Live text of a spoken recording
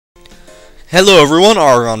Hello everyone,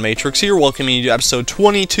 ArgonMatrix here, welcoming you to episode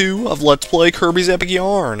 22 of Let's Play Kirby's Epic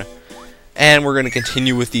Yarn. And we're going to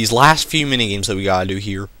continue with these last few minigames that we gotta do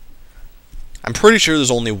here. I'm pretty sure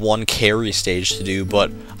there's only one carry stage to do,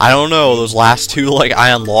 but I don't know, those last two, like, I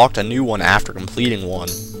unlocked a new one after completing one.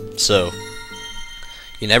 So,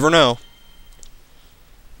 you never know.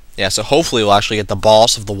 Yeah, so hopefully we'll actually get the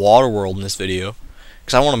boss of the water world in this video.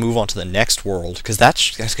 Because I want to move on to the next world, because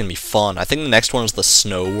that's going to be fun. I think the next one is the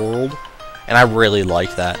snow world. And I really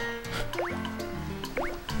like that.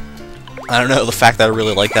 I don't know, the fact that I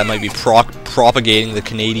really like that might be propagating the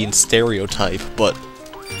Canadian stereotype, but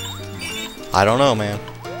I don't know, man.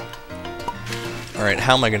 Alright,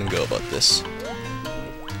 how am I going to go about this?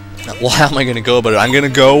 Well, how am I going to go about it? I'm going to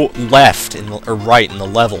go left, or right in the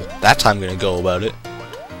level. That's how I'm going to go about it.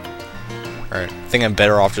 Alright, I think I'm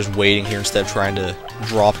better off just waiting here instead of trying to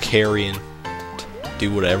drop carry and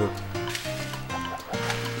do whatever.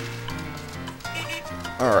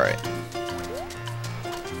 Alright.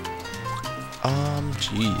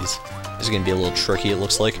 Jeez. This is gonna be a little tricky, it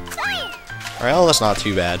looks like. Alright, well, that's not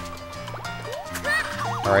too bad.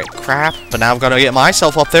 Alright, crap. But now I've got to get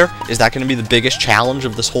myself up there. Is that gonna be the biggest challenge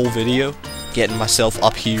of this whole video? Getting myself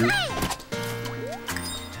up here?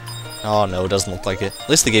 Oh, no, it doesn't look like it. At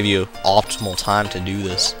least they gave you optimal time to do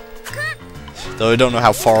this. Though I don't know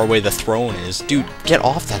how far away the throne is. Dude, get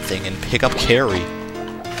off that thing and pick up carry.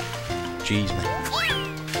 Jeez, man.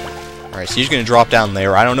 Alright, so she's gonna drop down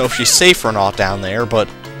there. I don't know if she's safe or not down there, but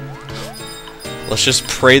let's just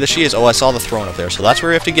pray that she is. Oh, I saw the throne up there, so that's where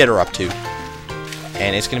we have to get her up to.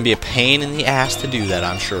 And it's gonna be a pain in the ass to do that,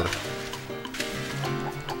 I'm sure.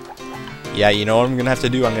 Yeah, you know what I'm gonna have to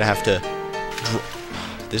do? I'm gonna have to...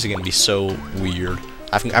 This is gonna be so weird.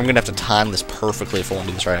 I'm gonna have to time this perfectly if I want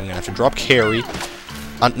to do this right. I'm gonna have to drop carry.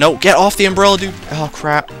 No, get off the umbrella, dude! Oh,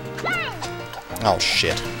 crap. Oh,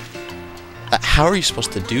 shit. How are you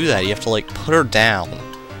supposed to do that? You have to, like, put her down.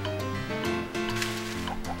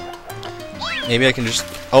 Maybe I can just...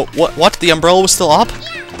 Oh, what? The umbrella was still up?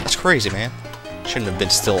 That's crazy, man. Shouldn't have been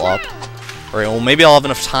still up. Alright, well, maybe I'll have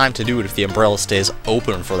enough time to do it if the umbrella stays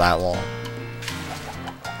open for that long.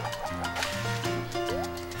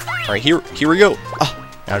 Alright, here we go. Oh,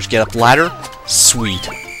 now just get up the ladder. Sweet.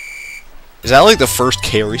 Is that, like, the first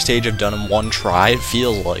carry stage I've done in one try? It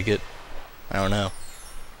feels like it. I don't know.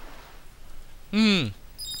 Good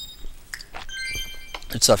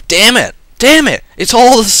stuff. Damn it! Damn it! It's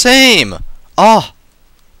all the same! Ah!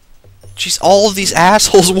 Jeez, all of these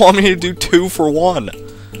assholes want me to do 2 for 1.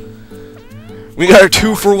 We got a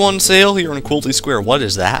 2 for 1 sale here in Quilty Square. What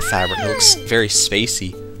is that fabric? It looks very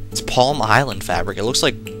spacey. It's Palm Island fabric. It looks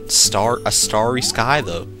like a starry sky,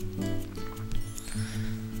 though.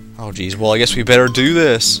 Oh, jeez. Well, I guess we better do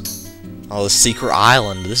this. Oh, the secret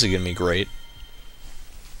island. This is gonna be great.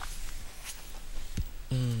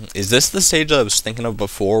 Is this the stage that I was thinking of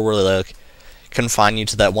before, where they, like, confine you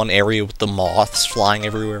to that one area with the moths flying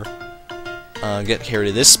everywhere? Get carried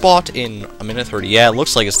to this spot in a minute 30. Yeah, it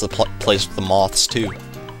looks like it's the place with the moths, too.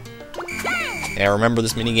 Yeah, I remember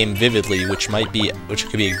this minigame vividly, which could be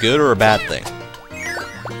a good or a bad thing.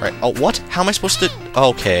 Right, oh, what? How am I supposed to...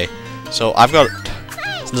 Okay, so I've got...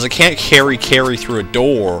 Since I can't carry through a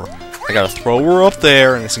door, I gotta throw her up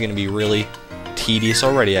there, and it's gonna be really tedious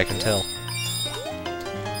already, I can tell.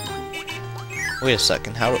 Wait a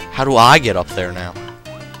second, how do I get up there now?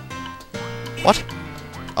 What?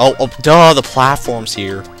 Oh, duh, the platform's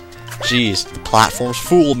here. Jeez, the platform's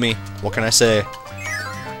fooled me. What can I say?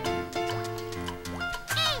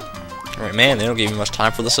 Alright, man, they don't give me much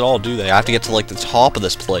time for this at all, do they? I have to get to, like, the top of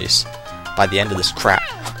this place by the end of this crap.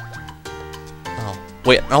 Oh,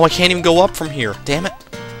 wait, no, I can't even go up from here. Damn it.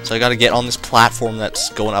 So I gotta get on this platform that's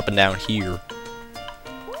going up and down here.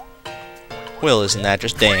 Well, isn't that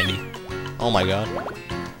just dandy? Oh my god.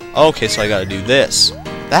 Okay, so I gotta do this.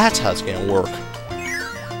 That's how it's gonna work.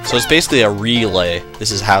 So it's basically a relay. This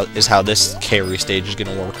is how this carry stage is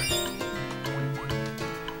gonna work.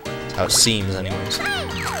 That's how it seems, anyways.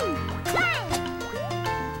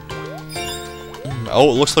 Oh,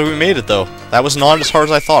 it looks like we made it, though. That was not as hard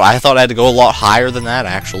as I thought. I thought I had to go a lot higher than that,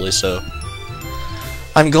 actually, so...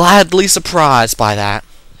 I'm gladly surprised by that.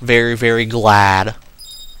 Very, very glad.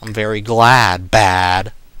 I'm very glad,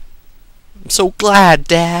 bad. I'm so glad,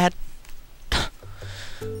 Dad.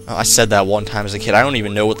 I said that one time as a kid. I don't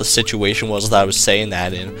even know what the situation was that I was saying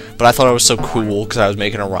that in, but I thought I was so cool because I was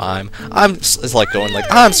making a rhyme. It's like going like,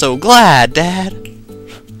 I'm so glad, Dad.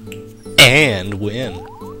 And win.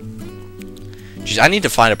 Jeez, I need to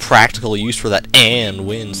find a practical use for that and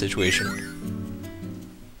win situation.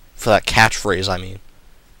 For that catchphrase, I mean.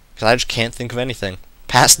 Because I just can't think of anything.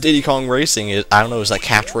 Past Diddy Kong Racing is, I don't know, is that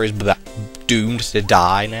catchphrase doomed to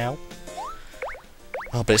die now?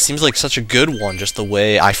 Oh, but it seems like such a good one, just the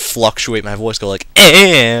way I fluctuate my voice, go like,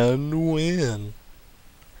 and win.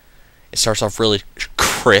 It starts off really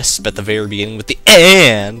crisp at the very beginning with the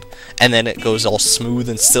and then it goes all smooth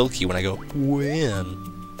and silky when I go, win.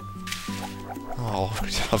 Oh,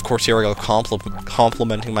 of course here I go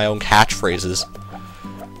complimenting my own catchphrases.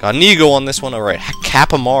 Got an ego on this one, alright,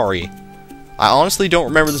 Capamari. I honestly don't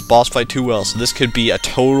remember this boss fight too well, so this could be a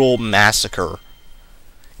total massacre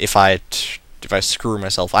if I screw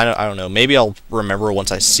myself. I don't know. Maybe I'll remember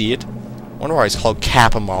once I see it. I wonder why he's called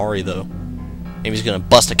Capamari, though. Maybe he's gonna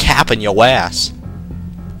bust a cap in your ass.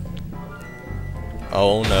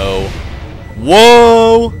 Oh, no.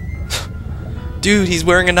 Whoa! Dude, he's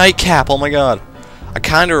wearing a nightcap. Oh, my God. I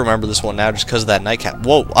kind of remember this one now just because of that nightcap.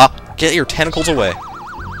 Whoa. Get your tentacles away.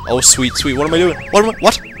 Oh, sweet, sweet. What am I doing?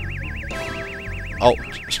 What?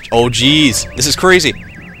 Oh, jeez. This is crazy.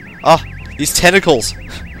 These tentacles.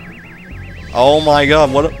 Oh my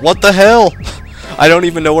god, what the hell? I don't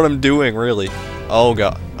even know what I'm doing, really. Oh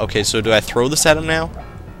god. Okay, so do I throw this at him now?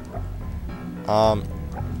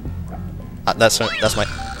 That's my...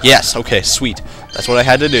 Yes, okay, sweet. That's what I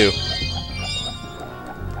had to do.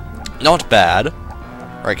 Not bad.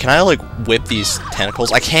 Alright, can I, like, whip these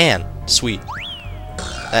tentacles? I can. Sweet.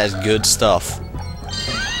 That is good stuff.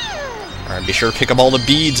 Alright, be sure to pick up all the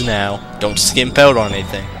beads now. Don't skimp out on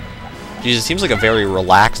anything. Jeez, it seems like a very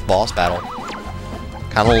relaxed boss battle.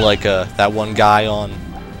 Kind of like that one guy in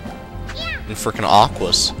frickin'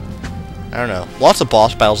 Aquas. I don't know. Lots of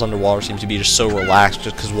boss battles underwater seem to be just so relaxed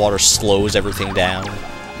just because water slows everything down.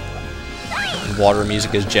 And water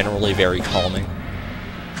music is generally very calming.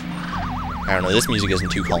 I don't know, this music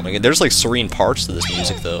isn't too calming. There's like serene parts to this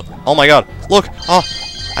music though. Oh my god, look!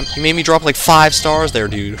 You made me drop like 5 stars there,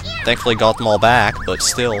 dude. Thankfully got them all back, but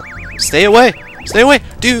still. Stay away! Stay away!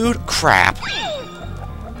 Dude, crap.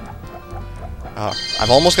 I've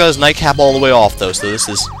almost got his nightcap all the way off though, so this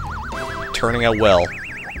is turning out well.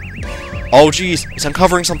 Oh jeez, he's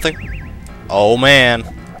uncovering something. Oh man.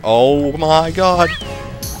 Oh my god.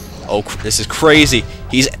 Oh, this is crazy.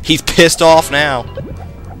 He's pissed off now.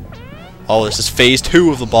 Oh, this is phase 2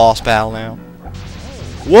 of the boss battle now.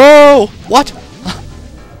 Whoa! What?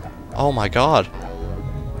 Oh my god.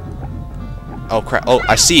 Oh crap. Oh,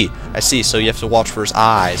 I see. So you have to watch for his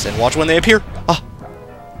eyes and watch when they appear. Oh.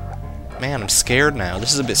 Man, I'm scared now.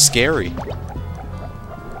 This is a bit scary.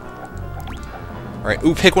 Alright,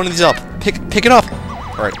 ooh, pick one of these up. Pick it up!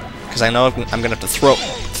 Alright, because I know I'm gonna have to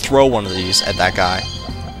throw one of these at that guy.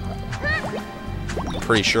 I'm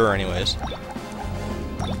pretty sure, anyways.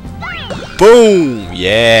 Boom!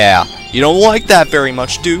 Yeah! You don't like that very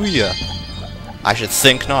much, do you? I should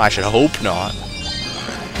think not. I should hope not.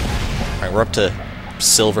 Alright, we're up to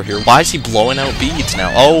silver here. Why is he blowing out beads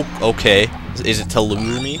now? Oh, okay. Is it to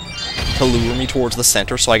lure me? To lure me towards the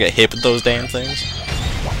center so I get hit with those damn things?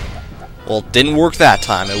 Well, it didn't work that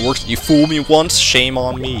time. It worked. You fooled me once, shame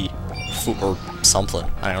on me. Or something.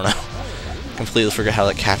 I don't know. Completely forget how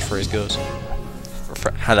that catchphrase goes.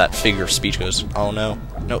 Or how that figure of speech goes. Oh no.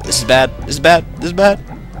 No, this is bad. This is bad. This is bad.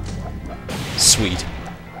 Sweet.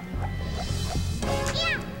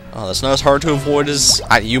 Oh, that's not as hard to avoid as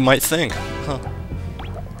you might think. Huh.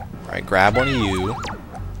 Alright, grab one of you.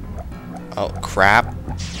 Oh, crap.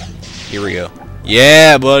 Here we go.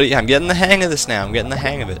 Yeah, buddy. I'm getting the hang of this now. I'm getting the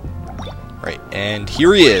hang of it. Right, and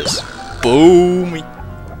here he is. Boom.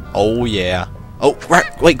 Oh, yeah. Oh,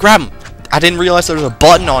 right. Wait, grab him. I didn't realize there was a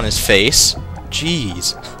button on his face.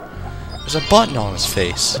 Jeez. There's a button on his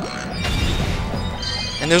face.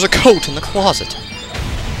 And there's a coat in the closet.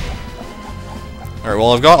 Alright,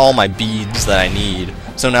 well, I've got all my beads that I need.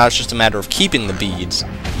 So now it's just a matter of keeping the beads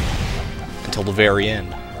until the very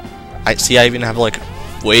end. I even have, like,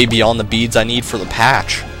 way beyond the beads I need for the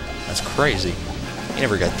patch. That's crazy. You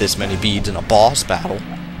never got this many beads in a boss battle.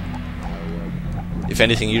 If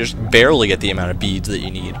anything, you just barely get the amount of beads that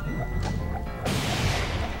you need.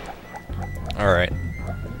 Alright.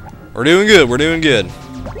 We're doing good, we're doing good.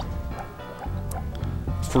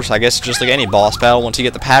 Of course, I guess just like any boss battle, once you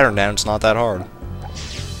get the pattern down, it's not that hard.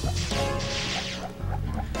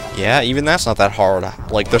 Yeah, even that's not that hard.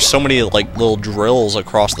 Like, there's so many, like, little drills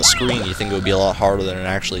across the screen, you think it would be a lot harder than it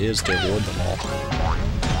actually is to avoid them all.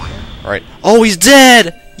 Alright. Oh, he's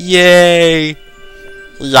dead! Yay!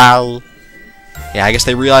 Yow. Yeah, I guess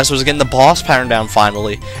they realized I was getting the boss pattern down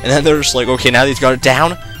finally. And then they're just like, okay, now that he's got it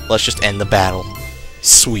down, let's just end the battle.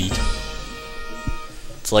 Sweet.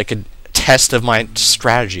 It's like a test of my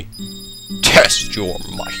strategy. Test your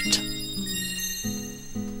might.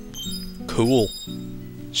 Cool.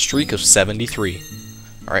 Streak of 73.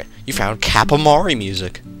 Alright, you found Capamari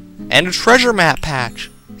music. And a treasure map patch.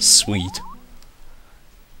 Sweet.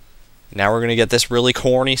 Now we're gonna get this really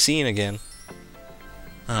corny scene again.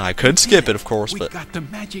 I could skip it, of course, but... We got the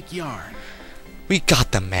magic yarn. We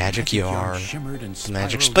got the magic yarn. Shimmered and The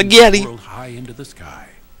magic spiraled spaghetti. high into the sky.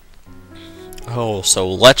 Oh, so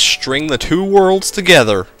let's string the two worlds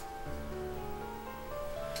together.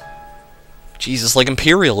 Jesus, like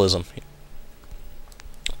imperialism.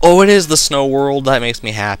 Oh, it is the snow world. That makes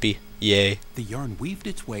me happy. Yay. The yarn weaved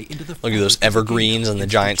its way into the Look at those evergreens and the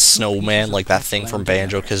giant snowman, like that thing from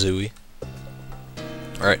Banjo-Kazooie.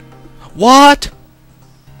 Alright. What?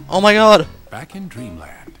 Oh my god. Back in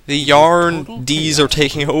Dreamland. The yarn Ds are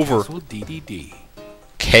taking over.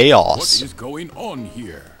 Chaos. What is going on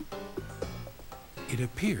here? It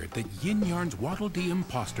appeared that Yin-Yarn's Waddle Dee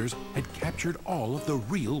imposters had captured all of the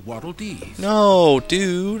real Waddle Dees. No,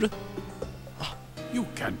 dude. You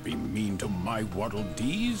can't be mean to my Waddle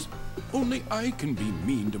Dees. Only I can be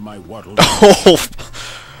mean to my Waddle Dees.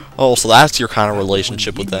 Oh, so that's your kind of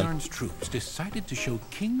relationship with them. Yin-Yarn's troops decided to show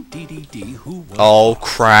King DDD who was Oh,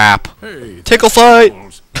 crap. Hey, Tickle fight!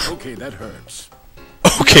 okay, that hurts.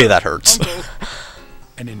 Okay, that hurts.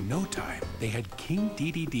 And in no time, they had King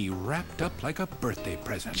DDD wrapped up like a birthday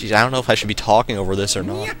present. Jeez, I don't know if I should be talking over this or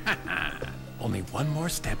not. Only one more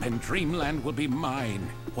step and Dreamland will be mine.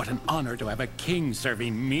 What an honor to have a king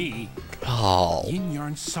serving me. Oh.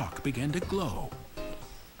 Yin-Yarn's sock began to glow.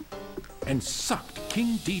 And sucked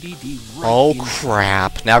King DDD right Oh, inside.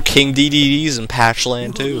 crap. Now King DDD's in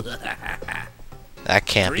Patchland, too. That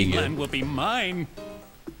can't be Dreamland good. will be mine.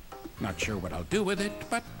 Not sure what I'll do with it,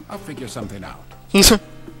 but I'll figure something out.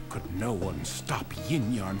 Could no one stop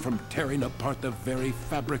Yin-Yarn from tearing apart the very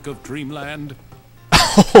fabric of Dreamland?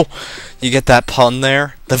 Oh, you get that pun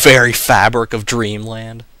there? The very fabric of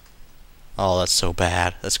Dreamland. Oh, that's so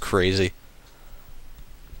bad. That's crazy.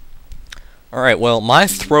 Alright, well, my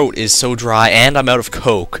throat is so dry and I'm out of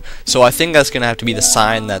Coke, so I think that's going to have to be the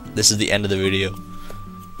sign that this is the end of the video.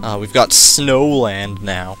 We've got Snowland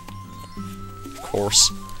now. Of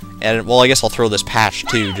course. And, well, I guess I'll throw this patch,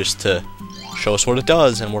 too, just to show us what it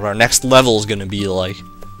does and what our next level is going to be like.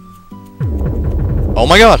 Oh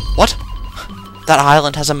my god, what? That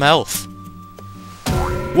island has a mouth.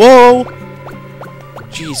 Whoa!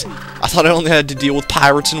 Jeez, I thought I only had to deal with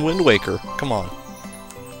pirates in Wind Waker. Come on.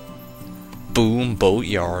 Boom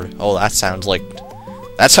Boatyard. Oh, that sounds like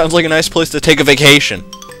a nice place to take a vacation.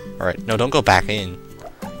 Alright, no, don't go back in.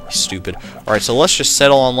 You stupid. Alright, so let's just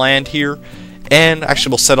settle on land here. And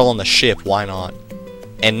actually, we'll settle on the ship. Why not?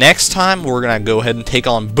 And next time, we're going to go ahead and take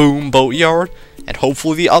on Boom Boatyard. And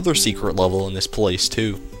hopefully the other secret level in this place,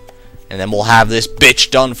 too. And then we'll have this bitch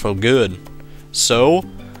done for good. So,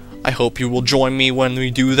 I hope you will join me when we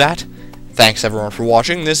do that. Thanks everyone for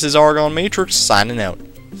watching. This is ArgonMatrix signing out.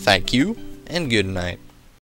 Thank you, and good night.